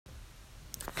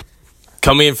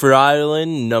Coming in for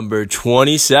Ireland, number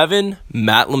 27,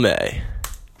 Matt LeMay.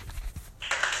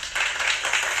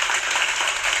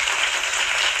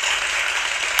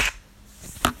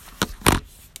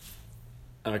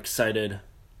 I'm excited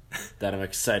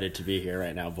to be here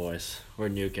right now, boys. We're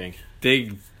nuking.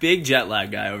 Big jet lag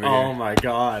guy over here. Oh my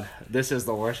god. This is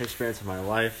the worst experience of my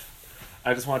life.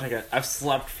 I just want to I've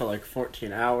slept for like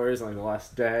 14 hours on the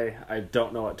last day. I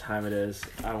don't know what time it is.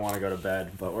 I want to go to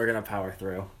bed, but we're going to power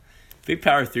through. Big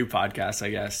Power Through podcast, I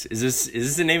guess. Is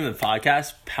this the name of the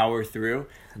podcast? Power Through?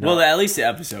 No. Well, at least the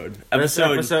episode.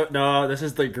 No, this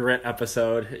is the Grit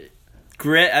episode.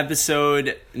 Grit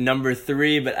episode number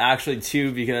 3, but actually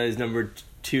 2 because number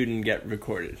 2 didn't get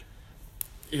recorded.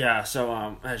 Yeah,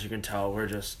 so as you can tell, we're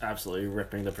just absolutely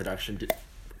ripping the production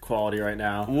quality right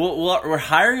now. We're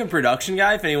hiring a production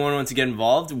guy if anyone wants to get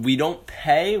involved. We don't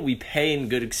pay. We pay in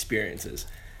good experiences.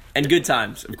 And good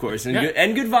times, of course, and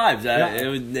good vibes.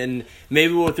 And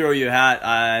maybe we'll throw you a hat.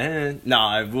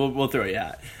 We'll throw you a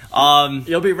hat.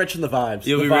 You'll be rich in the vibes.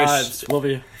 Vibes will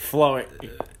be flowing.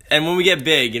 And when we get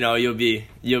big, you'll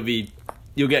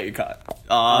get your cut.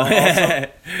 Also,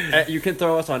 you can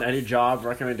throw us on any job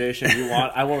recommendation you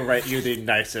want. I will write you the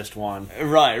nicest one.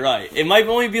 Right. It might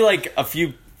only be like a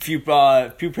few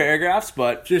paragraphs,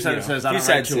 but few sentences. I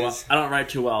don't write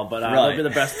too well, but it'll be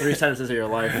the best 3 sentences of your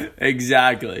life.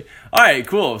 Exactly. All right,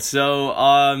 cool.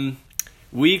 So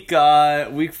week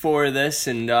 4 of this,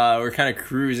 and we're kind of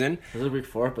cruising. This is week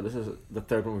 4, but this is the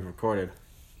 3rd one we've recorded.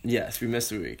 Yes, we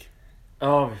missed a week.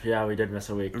 Oh yeah, we did miss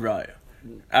a week. Right.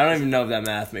 I don't even know if that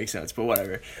math makes sense, but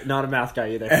whatever. Not a math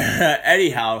guy either.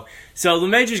 Anyhow, so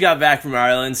LeMay just got back from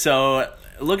Ireland. So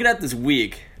looking at this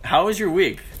week, how was your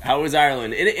week? How was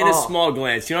Ireland? In a small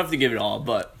glance, you don't have to give it all,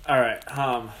 but all right.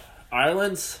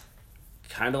 Ireland's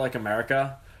kind of like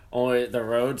America, only the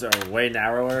roads are way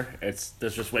narrower.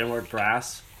 There's just way more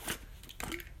grass,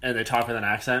 and they talk with an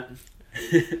accent.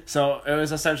 So it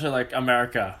was essentially like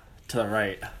America to the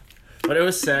right. But it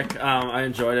was sick. I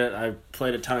enjoyed it. I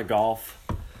played a ton of golf.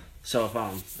 So if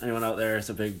anyone out there is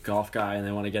a big golf guy and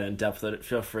they want to get in depth with it,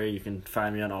 feel free. You can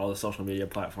find me on all the social media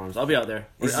platforms. I'll be out there.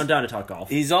 I'm down to talk golf.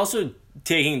 He's also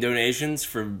taking donations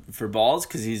for balls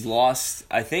because he's lost,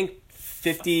 I think,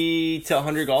 50 to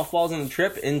 100 golf balls on the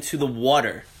trip into the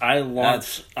water. I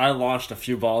launched a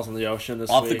few balls in the ocean this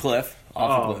week. Off the cliff.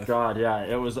 Oh, God, yeah.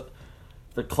 It was...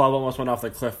 The club almost went off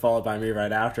the cliff, followed by me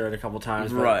right after it a couple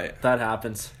times. Right. That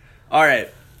happens. All right,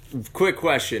 quick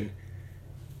question.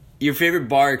 Your favorite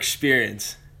bar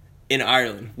experience in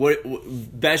Ireland? What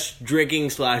best drinking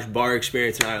 / bar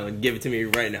experience in Ireland? Give it to me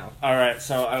right now. All right,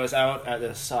 so I was out at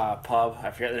this pub.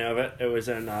 I forget the name of it. It was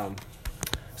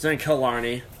in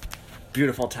Killarney.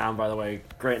 Beautiful town, by the way.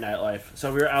 Great nightlife.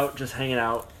 So we were out just hanging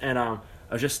out, and I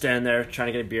was just standing there trying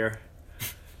to get a beer.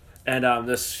 And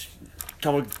this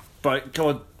couple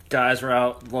guys were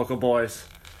out, local boys.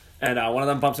 And one of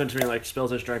them bumps into me and, like,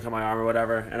 spills his drink on my arm or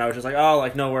whatever. And I was just like, oh,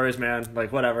 like, no worries, man.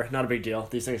 Like, whatever. Not a big deal.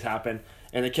 These things happen.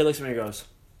 And the kid looks at me and goes,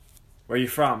 where are you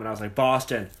from? And I was like,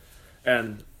 Boston.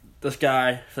 And this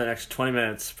guy, for the next 20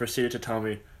 minutes, proceeded to tell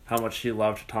me how much he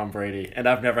loved Tom Brady. And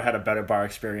I've never had a better bar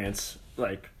experience.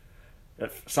 Like,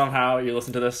 if somehow you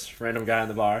listen to this random guy in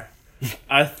the bar,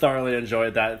 I thoroughly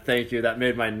enjoyed that. Thank you. That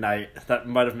made my night. That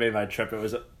might have made my trip. It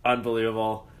was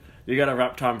unbelievable. You gotta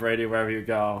rep Tom Brady wherever you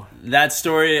go. That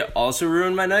story also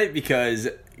ruined my night because,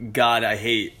 God, I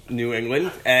hate New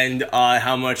England and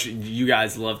how much you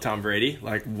guys love Tom Brady.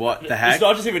 Like, what the heck? It's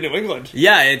not just even New England.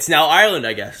 Yeah, it's now Ireland,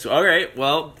 I guess. All right,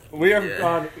 well, we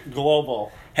are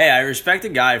global. Hey, I respect a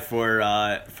guy for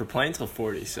playing till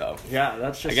 40. So yeah,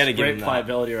 that's just great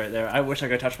pliability right there. I wish I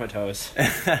could touch my toes.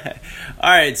 All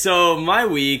right, so my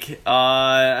week,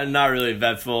 not really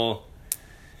eventful.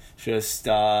 Just,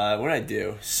 what did I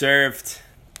do? Surfed.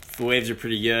 The waves are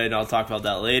pretty good. I'll talk about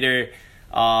that later.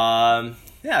 Yeah,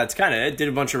 that's kind of it. Did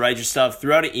a bunch of righteous stuff.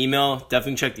 Threw out an email.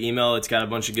 Definitely check the email. It's got a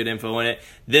bunch of good info in it.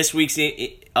 This week's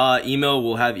email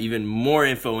will have even more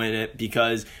info in it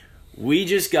because we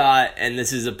just got, and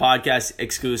this is a podcast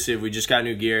exclusive, we just got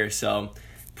new gear, so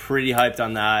pretty hyped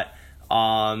on that.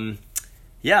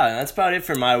 Yeah, that's about it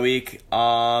for my week.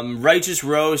 Righteous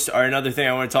roast are another thing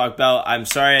I want to talk about. I'm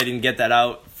sorry I didn't get that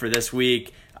out for this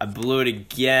week. I blew it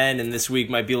again, and this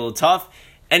week might be a little tough.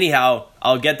 Anyhow,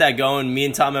 I'll get that going. Me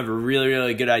and Tom have a really,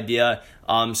 really good idea.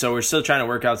 So we're still trying to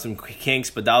work out some kinks,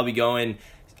 but that'll be going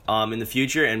in the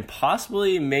future and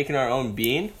possibly making our own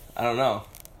bean. I don't know.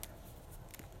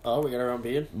 Oh, we got our own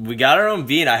bean? We got our own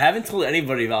bean. I haven't told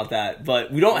anybody about that,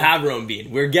 but we don't have our own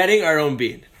bean. We're getting our own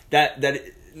bean. It's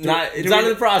not in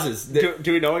the process. Do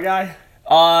we know a guy?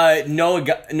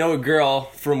 Know a girl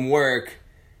from work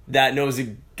that knows a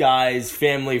guy's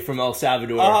family from El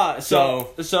Salvador.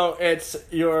 So it's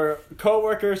your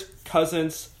coworker's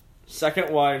cousin's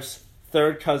second wife's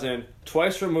third cousin,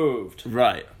 twice removed.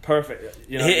 Right. Perfect.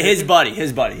 You know, His buddy.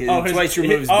 His twice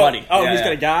removed buddy. Oh, he's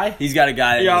got a guy? He's got a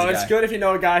guy. It's good if you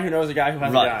know a guy who knows a guy who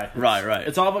has a guy. Right.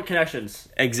 It's all about connections.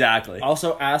 Exactly.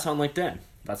 Also, ask on LinkedIn.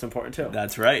 That's important too.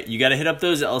 That's right. You got to hit up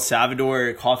those El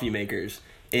Salvador coffee makers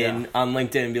on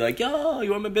LinkedIn and be like, yo,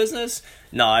 you want my business?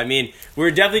 No, I mean,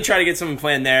 we're definitely trying to get something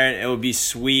planned there. It would be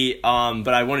sweet.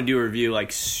 But I want to do a review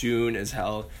like soon as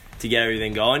hell to get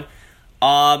everything going.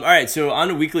 All right, so on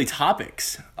to weekly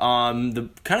topics. The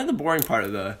kind of the boring part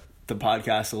of the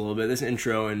podcast a little bit, this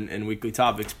intro and weekly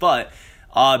topics, but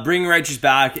bringing Righteous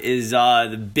back is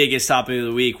the biggest topic of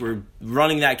the week. We're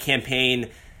running that campaign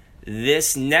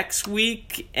this next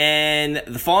week, and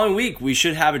the following week we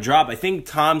should have a drop. I think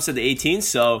Tom said the 18th,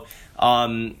 so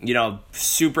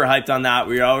super hyped on that.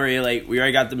 We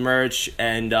already got the merch,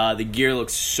 and the gear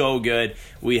looks so good.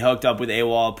 We hooked up with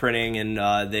AWOL Printing, and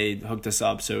they hooked us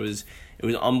up, so it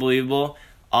was unbelievable.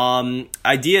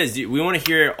 Ideas. We want to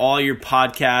hear all your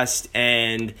podcast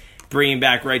and bringing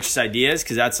back Righteous ideas,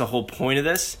 because that's the whole point of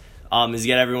this, is to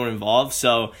get everyone involved.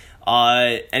 So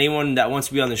anyone that wants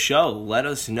to be on the show, let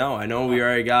us know. I know we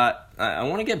already got... I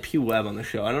want to get P. Webb on the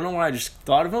show. I don't know why I just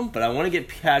thought of him, but I want to get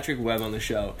Patrick Webb on the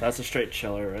show. That's a straight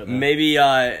chiller right there. Maybe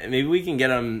we can get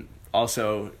him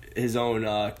also his own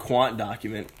quant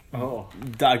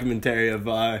documentary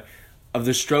of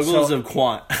the struggles of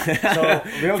quant. So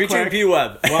real featuring quick, P.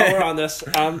 Webb. While we're on this,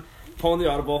 I'm pulling the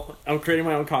audible. I'm creating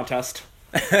my own contest.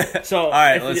 So all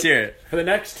right, let's hear it. For the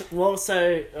next, we'll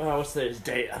say, what's today's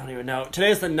date? I don't even know.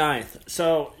 Today's the 9th.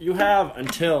 So you have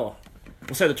until,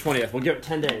 we'll say the 20th. We'll give it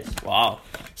 10 days. Wow.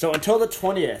 So until the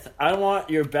 20th, I want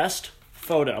your best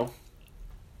photo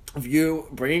of you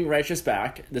bringing Righteous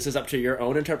back. This is up to your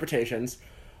own interpretations.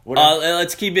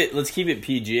 Let's keep it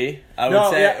PG. I would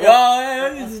say.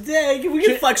 Well, we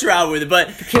can flex around with it,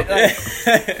 but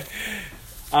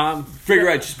bring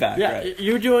Righteous back. Yeah, right.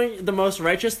 You're doing the most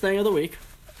righteous thing of the week,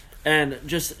 and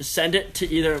just send it to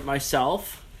either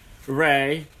myself,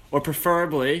 Ray, or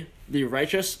preferably the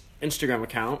Righteous Instagram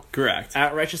account. Correct.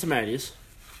 At Righteous Amenities.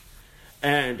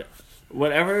 And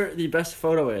whatever the best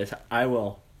photo is, I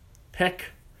will pick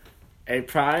a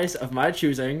prize of my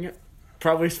choosing.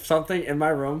 Probably something in my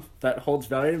room that holds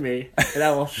value to me, and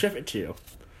I will ship it to you.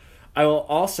 I will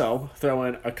also throw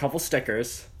in a couple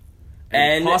stickers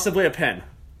and possibly a pen.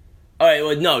 All right,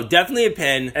 well, no, definitely a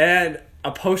pen. And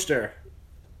a poster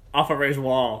off of Ray's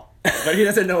wall, but he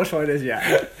doesn't know which one it is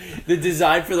yet. The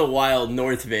Design for the Wild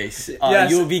North Face.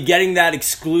 Yes. You will be getting that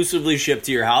exclusively shipped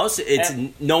to your house.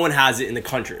 No one has it in the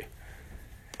country.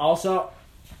 Also,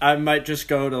 I might just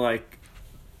go to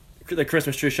the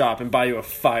Christmas tree shop and buy you a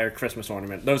fire Christmas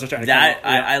ornament. Those are starting to come out.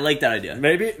 I like that idea.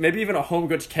 Maybe even a home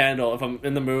goods candle if I'm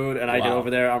in the mood and I get over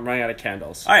there. I'm running out of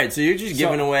candles. All right, so you're just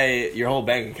giving away your whole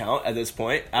bank account at this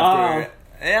point. After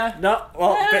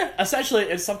essentially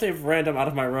it's something random out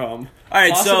of my room. All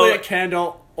right, possibly a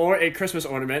candle or a Christmas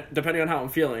ornament, depending on how I'm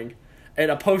feeling,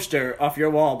 and a poster off your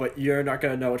wall. But you're not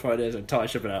gonna know which one it is until I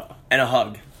ship it out. And a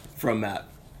hug from Matt.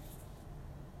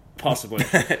 Possibly.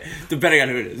 Depending on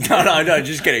who it is. No,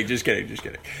 just kidding.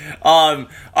 All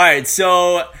right,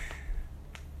 so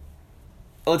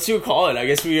let's do a call-in. I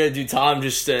guess we gotta do Tom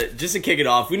just to kick it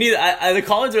off. We need the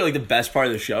call-ins are like the best part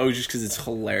of the show just because it's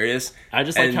hilarious. I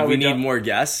just like how we need more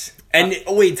guests. And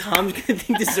wait, Tom's gonna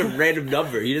think this is a random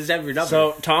number. He doesn't have your number.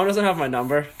 So Tom doesn't have my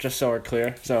number, just so we're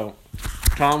clear. So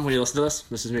Tom, will you listen to this?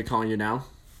 This is me calling you now.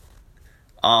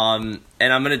 And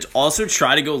I'm gonna also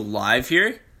try to go live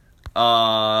here.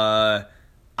 I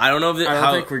don't know if I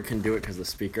don't think we can do it because the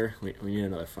speaker. We need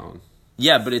another phone.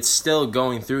 Yeah, but it's still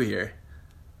going through here,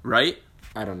 right?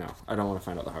 I don't know. I don't want to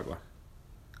find out the hard way.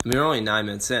 I mean, we're only 9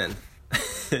 minutes in.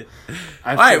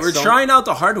 All right, we're trying out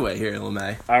the hard way here,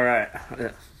 LeMay. All right.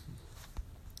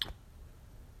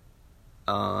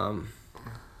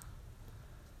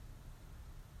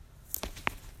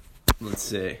 Let's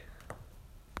see.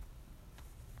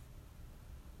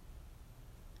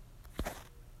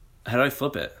 How do I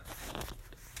flip it?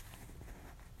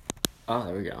 Oh,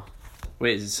 there we go.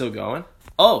 Wait, is it still going?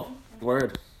 Oh!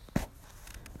 Word.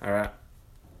 All right.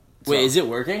 Wait, is it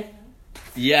working?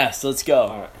 Yes, let's go.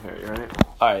 All right, here, you ready?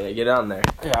 All right, get on there.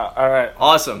 Yeah, all right.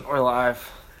 Awesome. We're live.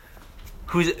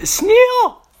 Who's it? Sneal!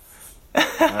 All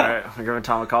right, we're giving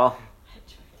Tom a call.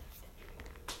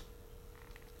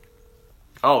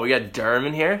 Oh, we got Durham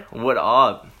in here? What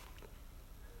up?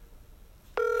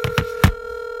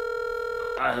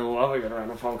 I love a good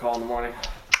random phone call in the morning.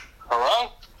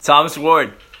 Hello? Thomas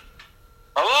Ward.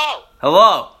 Hello?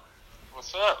 Hello. What's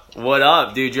What's up? What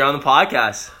up, dude? You're on the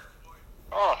podcast.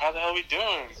 Oh, how the hell we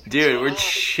doing? Dude, we're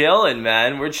chilling,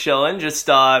 man. We're chilling. Just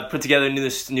put together a new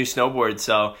snowboard.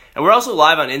 So, and we're also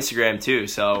live on Instagram too.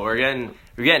 So we're getting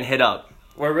hit up.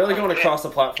 We're really going across the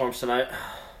platforms tonight.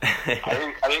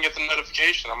 I didn't get the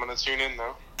notification. I'm gonna tune in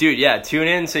though. Dude, yeah, tune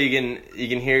in so you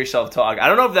can hear yourself talk. I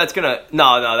don't know if that's gonna.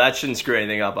 No, that shouldn't screw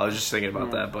anything up. I was just thinking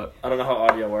about that, but I don't know how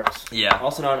audio works. yeah,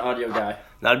 Also not an audio guy.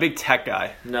 not a big tech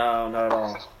guy. No, not at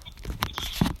all. Nice.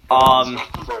 All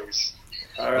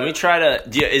Let me right. try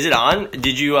to. Is it on?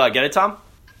 Did you get it, Tom?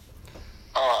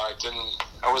 Oh, I didn't.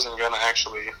 I wasn't gonna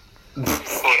actually pull it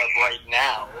up right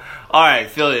now. All right,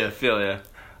 feel ya.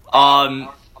 I'm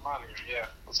on here. Yeah.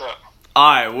 What's up?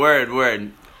 All right,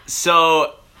 word.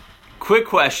 So, quick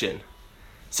question.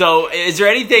 So, is there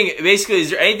anything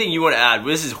you want to add?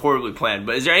 This is horribly planned,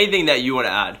 but is there anything that you want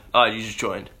to add? Oh, you just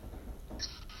joined.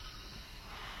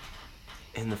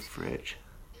 In the fridge.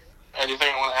 Anything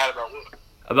I want to add about what?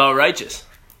 About Righteous.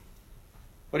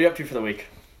 What are you up to for the week?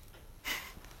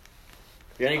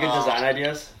 You got any good design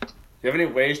ideas? Do you have any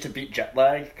ways to beat jet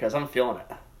lag? Because I'm feeling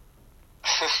it.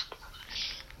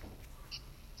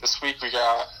 This week we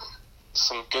got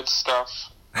some good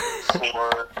stuff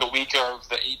for the week of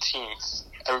the 18th.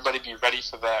 Everybody be ready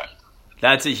for that.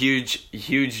 That's a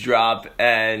huge drop,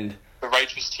 and The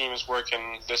Righteous team is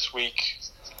working this week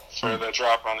for the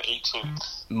drop on the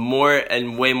 18th. more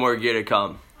and way more gear to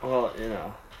come. Well, you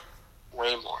know.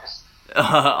 Way more.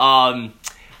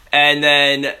 And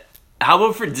then how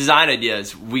about for design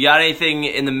ideas? We got anything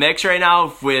in the mix right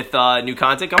now with new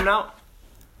content coming out?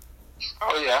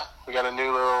 Oh yeah, we got a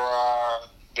new little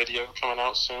video coming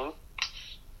out soon.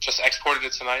 Just exported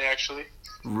it tonight, actually.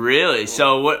 Really?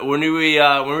 So when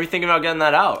are we thinking about getting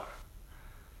that out?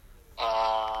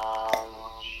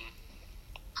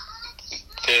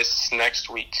 This next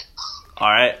week. All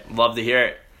right, love to hear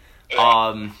it.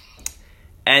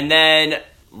 And then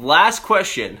last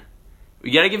question,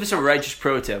 you gotta give us a Righteous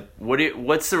pro tip.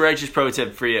 What's the Righteous pro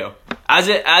tip for you? As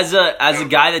a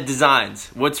guy that designs,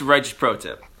 what's the Righteous pro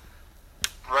tip?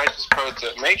 Righteous pro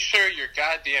tip: make sure your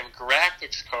goddamn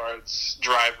graphics cards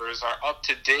drivers are up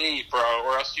to date, bro,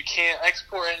 or else you can't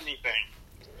export anything.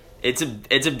 It's a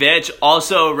bitch.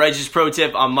 Also, Righteous pro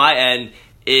tip on my end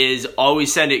is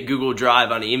always send it Google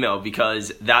Drive on email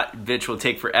because that bitch will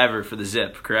take forever for the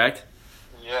zip. Correct?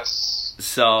 Yes.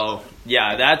 So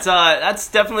yeah, that's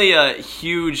definitely a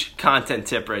huge content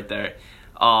tip right there.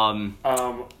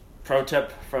 Pro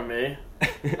tip from me.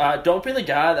 Don't be the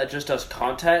guy that just does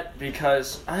content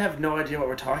because I have no idea what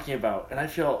we're talking about and I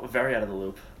feel very out of the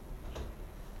loop.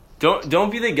 Don't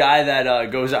be the guy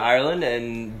that goes to Ireland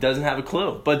and doesn't have a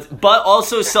clue, but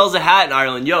also sells a hat in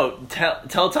Ireland. Yo,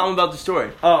 tell Tom about the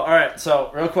story. Oh, all right. So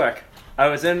real quick, I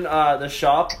was in the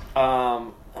shop.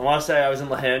 I want to say I was in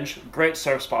Lahinge. Great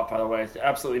surf spot, by the way.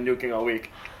 Absolutely nuking all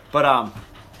week. But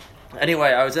anyway,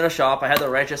 I was in a shop. I had the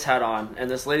Righteous hat on, and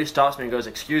this lady stops me and goes,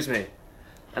 "Excuse me,"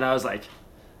 and I was like,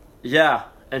 "Yeah."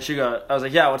 And I was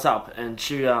like, "Yeah, what's up?" And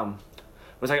she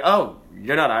was like, "Oh,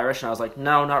 you're not Irish?" And I was like,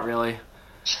 "No, not really."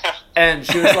 And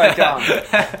she was like, "Oh,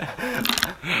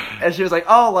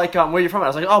 like, where are you from?" And I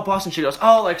was like, "Oh, Boston." She goes,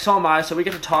 "Oh, like, so am I." So we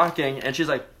get to talking, and she's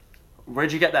like,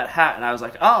 "Where'd you get that hat?" And I was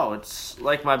like, "Oh, it's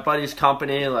like my buddy's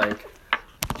company, like,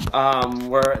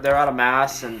 where they're out of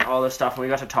Mass and all this stuff." And we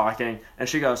got to talking, and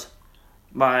she goes,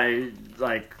 "My,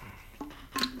 like,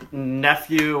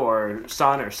 nephew or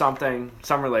son or something,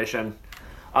 some relation,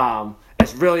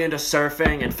 is really into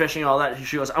surfing and fishing and all that."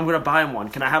 She goes, "I'm gonna buy him one.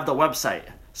 Can I have the website?"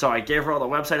 So I gave her all the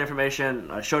website information.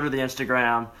 I showed her the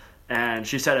Instagram, and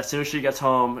she said as soon as she gets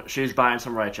home, she's buying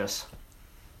some Righteous.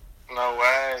 No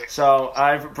way. So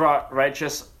I've brought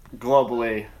Righteous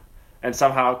globally and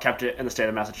somehow kept it in the state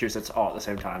of Massachusetts all at the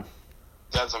same time.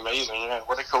 That's amazing. Yeah,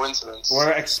 what a coincidence.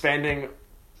 We're expanding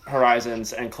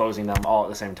horizons and closing them all at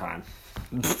the same time.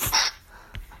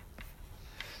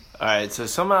 All right, so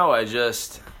somehow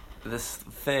this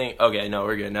thing. Okay, no,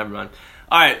 we're good. Never mind.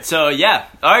 All right, so yeah.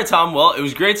 All right, Tom. Well, it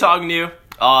was great talking to you.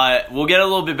 We'll get a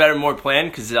little bit better, more planned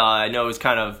because I know it was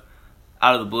kind of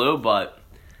out of the blue, but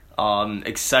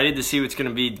excited to see what's going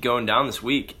to be going down this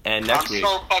week and next week.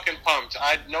 I'm so fucking pumped.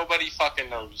 Nobody fucking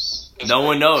knows. No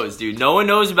one knows, dude. No one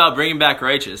knows about bringing back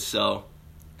Righteous, so.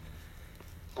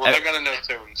 Well, they're gonna know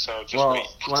soon, so just wait.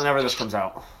 Whenever this comes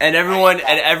out. And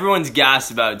everyone's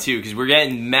gassed about it too, because we're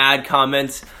getting mad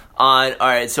comments on. All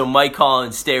right, so Mike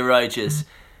Collins, stay righteous.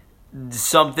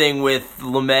 Something with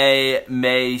LeMay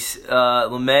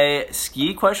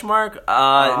ski question mark?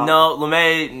 No,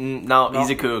 LeMay. No, he's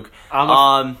a kook.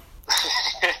 I'm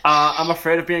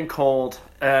afraid of being cold,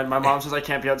 and my mom says I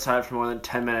can't be outside for more than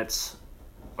 10 minutes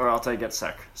or else I get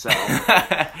sick. So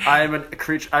I'm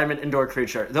an indoor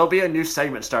creature. There'll be a new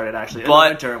segment started actually in the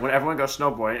winter when everyone goes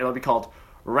snowboarding. It'll be called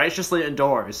Righteously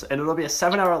Indoors, and it'll be a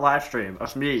 7-hour live stream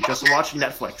of me just watching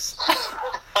Netflix.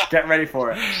 Get ready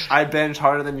for it. I binge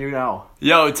harder than you know.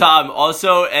 Yo, Tom,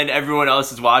 also, and everyone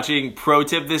else is watching, pro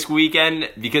tip this weekend,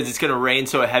 because it's going to rain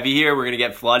so heavy here, we're going to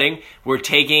get flooding. We're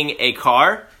taking a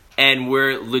car, and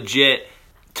we're legit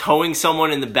towing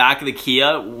someone in the back of the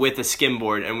Kia with a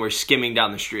skimboard, and we're skimming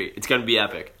down the street. It's going to be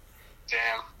epic.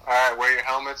 Damn. All right, wear your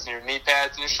helmets and your knee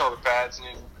pads and your shoulder pads and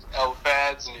your elbow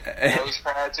pads and your nose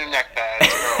pads and your neck pads.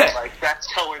 Bro. Like, that's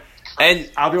going crazy. And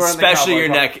I'll be wearing especially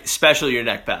the especially your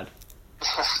neck pad.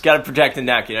 Got to protect the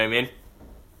neck, you know what I mean?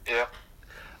 Yeah.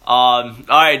 All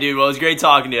right, dude. Well, it was great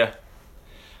talking to you.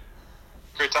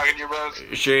 Great talking to you, bro.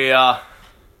 Sure, yeah.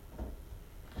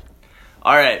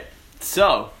 All right.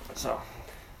 So,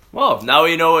 well, now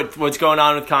we know what's going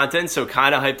on with content, so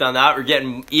kind of hyped on that. We're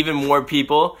getting even more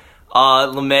people.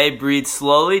 LeMay breathes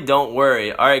slowly. Don't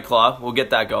worry. All right, Claw. We'll get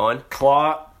that going.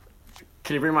 Claw,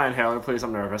 can you bring my inhaler, please?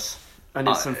 I'm nervous. I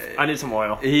need some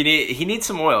oil. He needs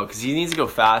some oil because he needs to go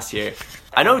fast here.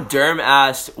 I know Derm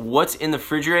asked what's in the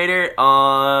refrigerator.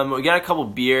 We got a couple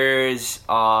beers.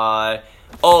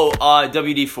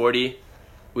 WD-40.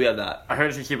 We have that. I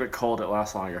heard if you keep it cold, it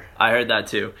lasts longer. I heard that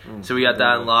too. So we got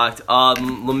that unlocked.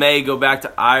 LeMay go back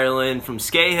to Ireland from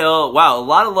Scahill. Wow, a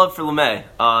lot of love for LeMay,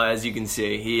 as you can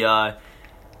see. He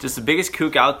just the biggest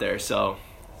kook out there. So,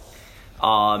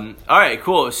 all right,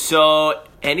 cool. So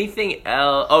anything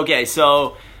else? Okay,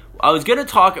 so I was gonna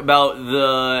talk about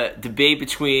the debate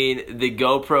between the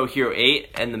GoPro Hero 8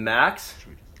 and the Max.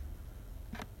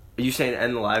 Are you saying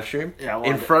end the live stream? Yeah,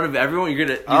 in front of everyone.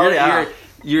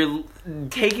 You're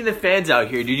taking the fans out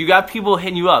here, dude. You got people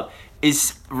hitting you up.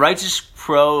 Is Righteous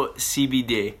Pro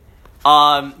CBD?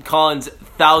 Collins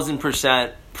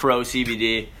 1000% Pro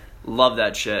CBD. Love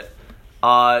that shit.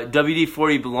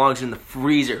 WD-40 belongs in the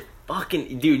freezer.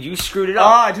 Fucking dude, you screwed it up. Oh,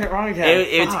 I did it wrong again.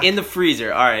 It's in the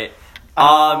freezer. All right.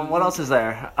 What else is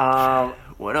there?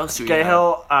 What else do we have?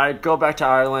 Scahill, I go back to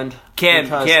Ireland.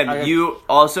 Cam, you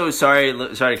also sorry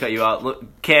to cut you out.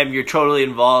 Look, Cam, you're totally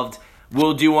involved.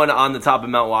 We'll do one on the top of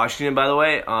Mount Washington, by the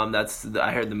way.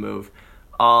 I heard the move.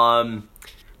 And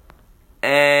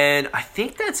I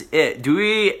think that's it.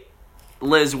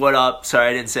 Liz, what up? Sorry,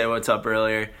 I didn't say what's up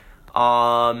earlier.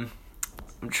 I'm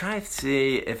trying to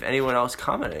see if anyone else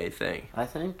commented anything. I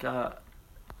think,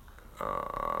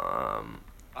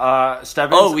 Oh,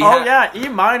 Stebbins. Yeah, E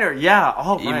minor. Yeah.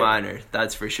 Oh, E minor.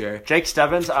 That's for sure. Jake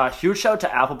Stebbins. Huge shout to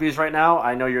Applebee's right now.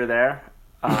 I know you're there.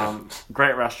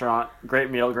 Great restaurant,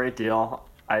 great meal, great deal.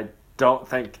 I don't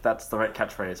think that's the right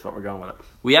catchphrase, but we're going with it.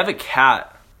 We have a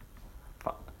cat.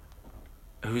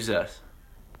 Who's this?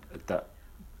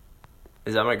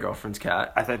 Is that my girlfriend's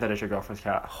cat? I think that is your girlfriend's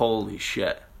cat. Holy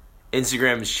shit.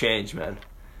 Instagram has changed, man.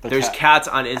 There's cats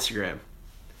on Instagram.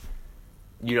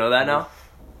 You know that now?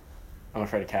 I'm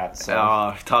afraid of cats. So.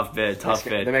 Oh, tough bid.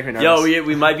 They make me nervous. Yo,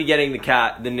 we might be getting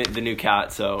the new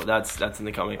cat, so that's in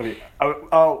the coming.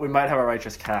 We might have a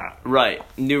righteous cat. Right,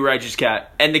 new righteous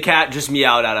cat. And the cat just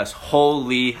meowed at us.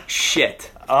 Holy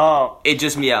shit. Oh. It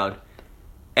just meowed.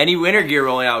 Any winter gear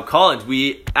rolling out. Collins,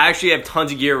 we actually have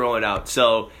tons of gear rolling out,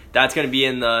 so that's gonna be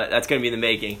in the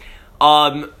making.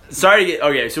 Sorry to get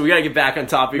okay, so we gotta get back on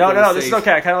topic. No, this is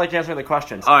okay. I kinda like answering the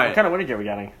questions. All right. What kind of winter gear are we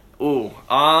getting? Ooh,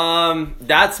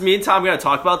 that's me and Tom gonna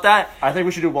talk about that. I think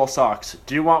we should do wool socks.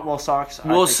 Do you want wool socks?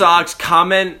 Wool socks.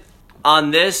 Comment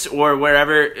on this or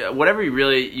whatever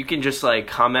you can just like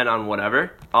comment on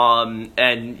whatever.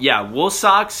 And yeah, wool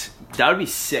socks. That would be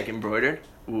sick embroidered.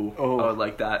 Ooh, I would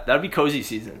like that. That would be cozy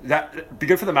season. That'd be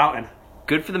good for the mountain.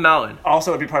 Good for the mountain. Also,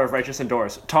 it'd be part of Righteous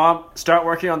Indoors. Tom, start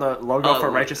working on the logo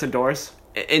for Righteous Indoors.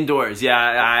 Indoors,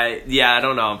 I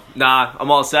don't know. Nah, I'm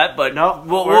all set, but no,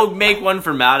 we'll make one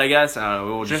for Matt, I guess. I don't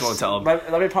know. We'll just won't tell him.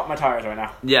 Let me pump my tires right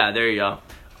now. Yeah, there you go.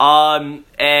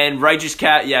 And Righteous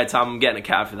Cat, yeah, Tom, I'm getting a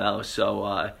cat for that.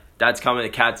 So that's coming. The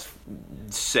cat's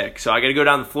sick. So I got to go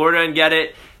down to Florida and get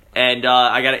it, and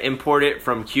I got to import it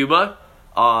from Cuba,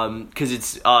 because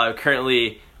it's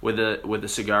currently with a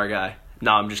cigar guy.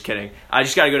 No, I'm just kidding. I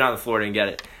just got to go down to Florida and get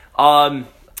it.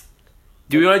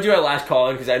 Do we want to do our last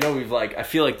call-in? Because I know I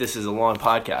feel like this is a long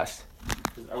podcast.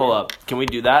 Hold up. Can we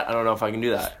do that? I don't know if I can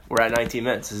do that. We're at 19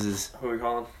 minutes. Who are we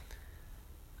calling?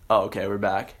 Oh, okay. We're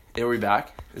back. Are we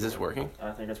back? Is this working?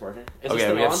 I think it's working.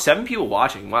 Okay, we have 7 people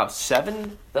watching. Wow,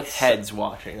 7 heads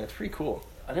watching. That's pretty cool.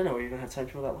 I didn't know we even had 7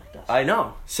 people that liked us. I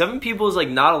know. 7 people is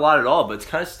not a lot at all, but it's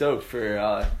kind of stoked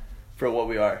for what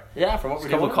we are. Yeah, for what we're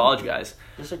doing. A couple of college guys.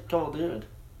 Just a couple dude.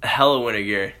 Hella winter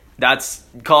gear. That's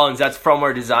Collins. That's from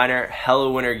our designer. Hella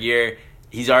winter gear.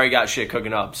 he's already got shit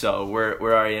cooking up, so we're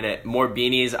already in it. More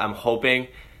beanies, I'm hoping.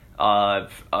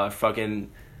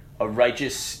 Fucking a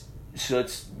righteous. So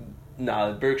it's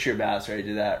Berkshire Bass already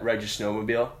did that. Righteous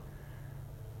snowmobile.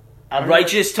 A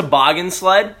righteous toboggan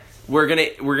sled. We're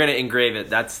gonna engrave it.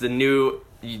 That's the new.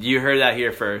 You heard that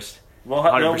here first. Well,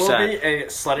 there will be a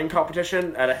sledding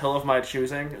competition at a hill of my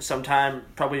choosing sometime,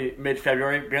 probably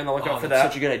mid-February. Be on the lookout for that. That's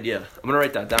such a good idea. I'm going to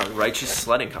write that down. Righteous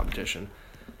sledding competition.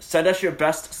 Send us your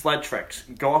best sled tricks.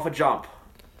 Go off a jump.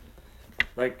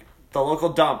 Like, the local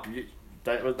dump.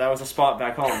 That was a spot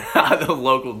back home. The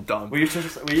local dump. We used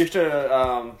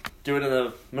to do it in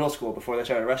the middle school before they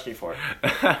started arresting you for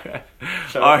it.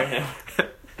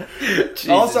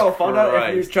 Also, found out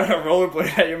if you try to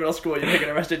rollerblade at your middle school, you're get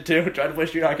arrested too. Tried to play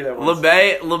street hockey there once.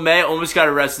 LeMay almost got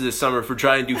arrested this summer for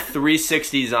trying to do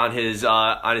 360s on his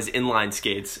inline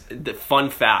skates. The fun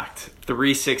fact,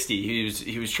 360.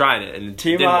 He was trying it and it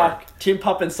didn't work. Team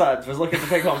Pup and Sons was looking to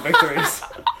take home victories.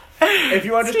 If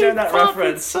you understand that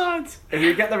reference, if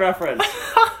you get the reference,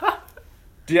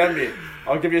 DM me.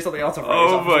 I'll give you something else.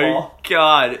 Oh my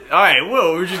god! All right,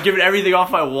 whoa, we're just giving everything off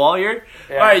my wall here.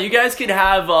 Yeah. All right, you guys can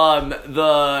have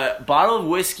the bottle of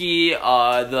whiskey.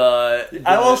 I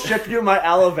will ship you my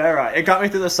aloe vera. It got me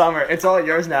through the summer. It's all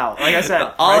yours now. Like I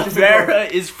said, aloe vera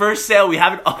is for sale. We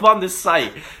have it up on the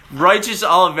site. Righteous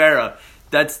aloe vera.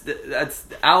 That's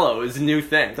aloe is a new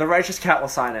thing. The Righteous Cat will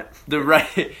sign it.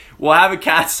 We'll have a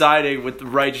cat signing with the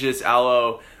Righteous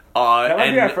aloe. That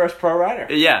might be our first pro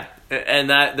rider. Yeah. And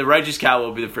that the Righteous Cat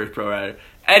will be the first pro rider.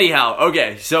 Anyhow,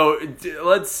 okay, so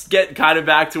let's get kind of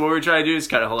back to what we're trying to do. It's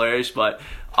kind of hilarious, but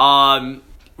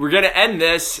we're going to end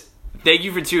this. Thank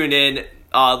you for tuning in.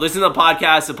 Listen to the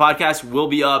podcast. The podcast will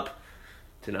be up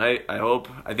tonight, I hope.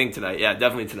 I think tonight. Yeah,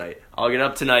 definitely tonight. I'll get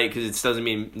up tonight because it doesn't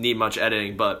need much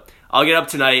editing, but I'll get up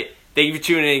tonight. Thank you for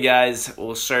tuning in, guys.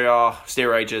 We'll stay y'all. Stay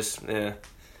righteous. Yeah.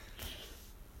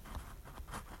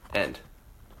 End.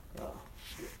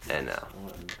 And now.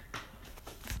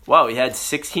 Wow, we had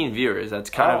 16 viewers. That's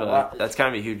kind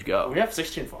of a huge go. We have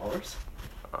 16 followers.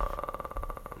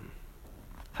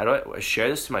 How do I share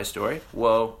this to my story?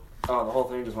 Whoa. Oh, the whole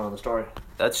thing just went on the story.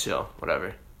 That's chill.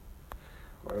 Whatever.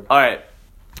 Word. All right.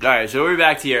 So we're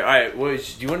back to here. All right. Do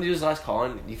you want to do this last call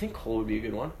in? Do you think Cole would be a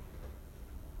good one?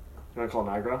 You want to call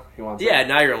Niagara? He wants. Yeah,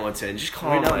 Niagara wants in. Just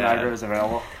call him. We know Niagara is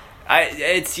available.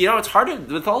 It's hard to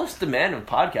with all this demand of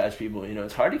podcast people.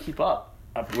 It's hard to keep up.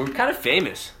 We're kind of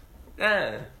famous.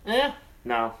 Yeah.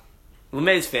 No.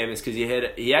 LeMay's famous because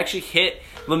he actually hit.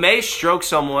 LeMay stroked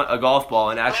a golf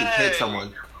ball and actually hit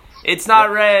someone. It's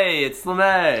not Ray. It's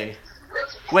LeMay.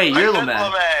 Wait, you're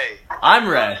LeMay. I'm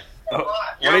Ray. What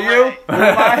are you? Who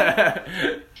am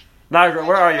I? Niagara,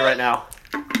 where are you right now?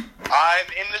 I'm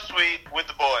in the suite with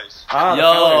the boys.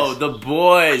 Yo, the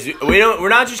boys. We're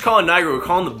not just calling Niagara. We're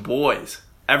calling the boys.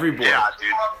 Every boy. Yeah,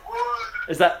 dude.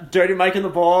 Is that Dirty Mike and the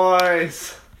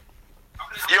boys?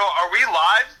 Yo, are we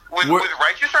live with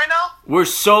Righteous right now? We're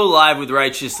so live with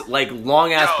Righteous, like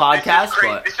long-ass podcast.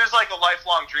 This is like a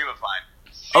lifelong dream of mine.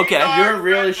 Okay. You're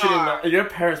really shooting. Your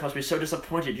parents must be so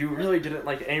disappointed. You really didn't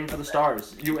aim for the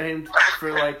stars. You aimed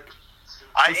for I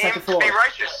aimed to be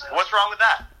righteous. What's wrong with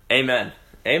that?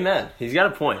 Amen. He's got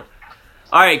a point.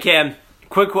 All right, Cam.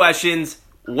 Quick questions.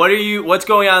 What's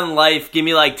going on in life? Give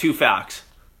me 2 facts.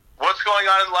 What's going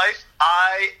on in life?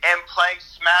 I am playing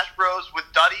Smash Bros with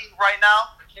Duddy right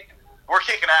now. We're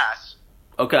kicking ass.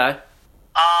 Okay.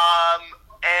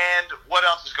 And what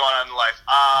else is going on in life?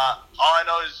 All I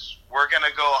know is we're gonna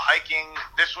go hiking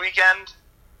this weekend,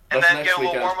 and then get a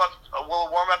little warm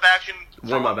up action.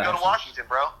 Go to Washington,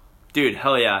 bro. Dude,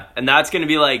 hell yeah! And that's gonna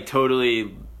be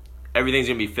totally. Everything's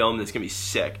gonna be filmed. It's gonna be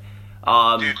sick.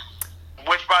 Dude,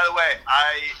 which by the way,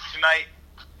 tonight.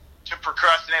 To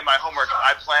procrastinate my homework,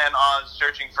 I plan on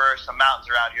searching for some mountains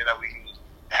around here that we can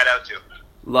head out to.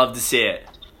 Love to see it.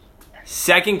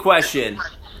 Second question. What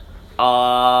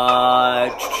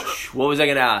was I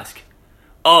going to ask?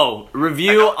 Oh,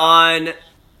 review on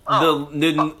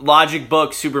the Logic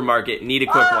Book Supermarket. Need a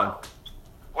quick one.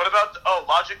 What about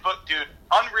Logic Book, dude?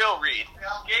 Unreal read.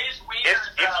 If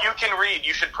you can read,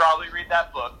 you should probably read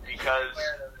that book because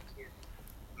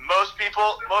most people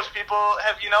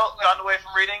have gotten away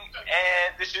from reading,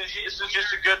 and this is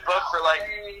just a good book for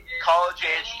college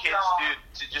age kids, dude,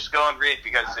 to just go and read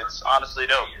because it's honestly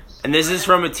dope. And this is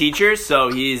from a teacher,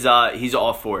 so he's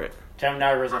all for it. Tim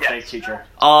Niagara is a fake teacher.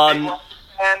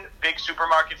 Big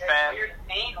supermarket fan,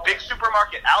 big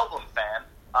supermarket album fan.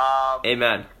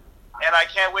 Amen. And I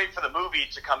can't wait for the movie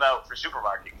to come out for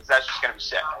Supermarket because that's just gonna be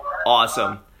sick.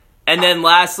 Awesome. And then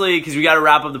lastly, because we got to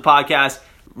wrap up the podcast.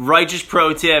 Righteous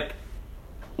pro tip,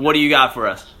 what do you got for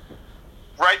us?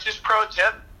 Righteous pro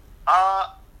tip,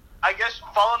 I guess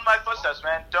follow in my footsteps,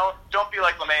 man. Don't be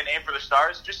like LeMay and aim for the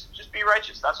stars. Just be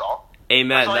righteous. That's all.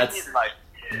 Amen. That's all you need in life.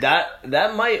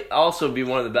 That might also be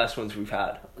one of the best ones we've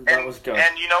had. That was good.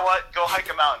 And you know what? Go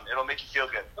hike a mountain. It'll make you feel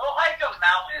good. Go hike a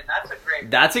mountain.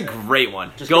 That's a great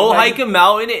one. Just Go go hike a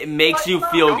mountain. It makes you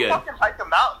feel Go good. fucking hike a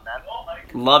mountain, man.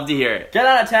 Love to hear it. Get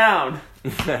out of town.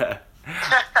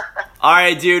 All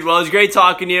right, dude. Well, it was great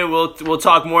talking to you. We'll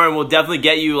talk more, and we'll definitely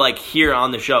get you like here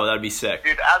on the show. That'd be sick.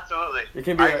 Dude, absolutely. You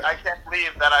can be I can't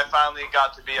believe that I finally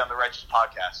got to be on the Righteous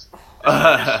Podcast.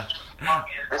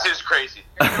 This is crazy.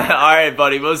 All right,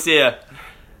 buddy. We'll see ya.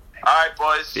 All right,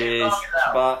 boys. Peace.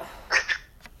 But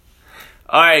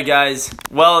All right, guys.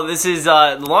 Well, this is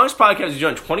the longest podcast we've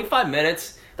done. 25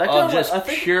 minutes That of kinda just I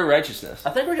think- pure righteousness. I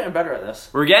think we're getting better at this.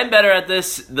 We're getting better at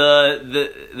this.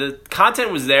 The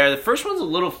content was there. The first one's a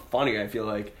little funnier, I feel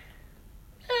like.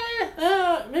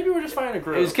 Maybe we're just finding a It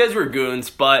groove. was because we're goons,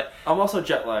 but I'm also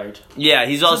jet lagged. yeah,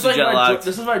 he's also jet lagged.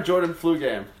 This is my Jordan flu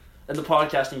game. In the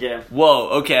podcasting game. Whoa,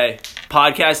 okay.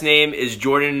 Podcast name is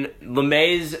Jordan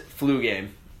LeMay's Flu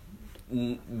Game.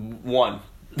 1.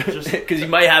 Because he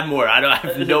might have more. I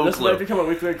have no This clue. might become a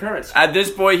weekly occurrence. At this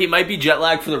point, he might be jet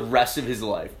lagged for the rest of his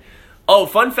life. Oh,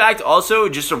 fun fact also,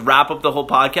 just to wrap up the whole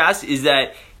podcast, is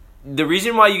that the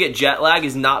reason why you get jet lag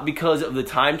is not because of the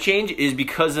time change, is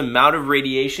because the amount of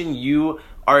radiation you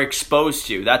are exposed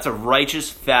to. That's a righteous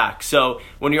fact. So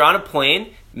when you're on a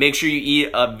plane, make sure you eat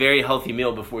a very healthy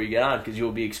meal before you get on, because you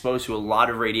will be exposed to a lot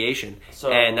of radiation.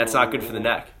 So- and that's not good for the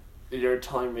neck. You're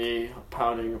telling me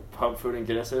pounding pub food and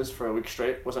Guinnesses for a week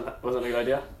straight wasn't a good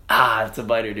idea? Ah, that's a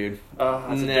biter, dude. That's a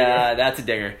Nah, dinger. that's a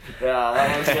dinger. Yeah,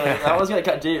 that was gonna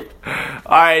cut deep.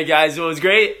 All right, guys. Well, it was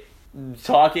great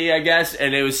talking, I guess,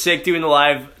 and it was sick doing the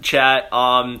live chat.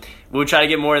 We'll try to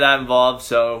get more of that involved.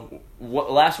 So,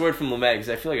 last word from LeMay, because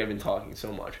I feel like I've been talking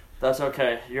so much. That's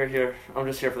okay. You're here. I'm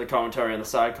just here for the commentary and the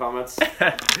side comments. All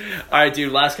right,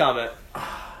 dude. Last comment.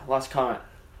 Last comment.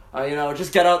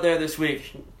 Just get out there this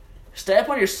week. Stay up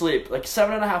on your sleep, like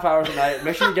 7.5 hours a night.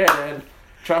 Make sure you get it in.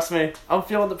 Trust me, I'm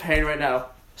feeling the pain right now.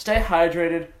 Stay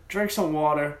hydrated. Drink some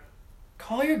water.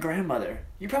 Call your grandmother.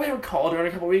 You probably haven't called her in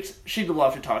a couple weeks. She'd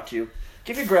love to talk to you.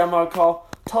 Give your grandma a call.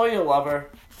 Tell her you love her.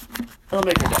 It'll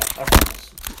make her day. I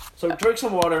promise. So drink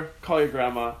some water. Call your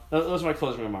grandma. Those are my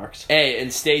closing remarks. Hey,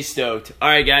 and stay stoked. All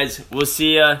right, guys. We'll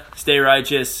see ya. Stay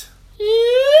righteous.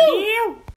 You.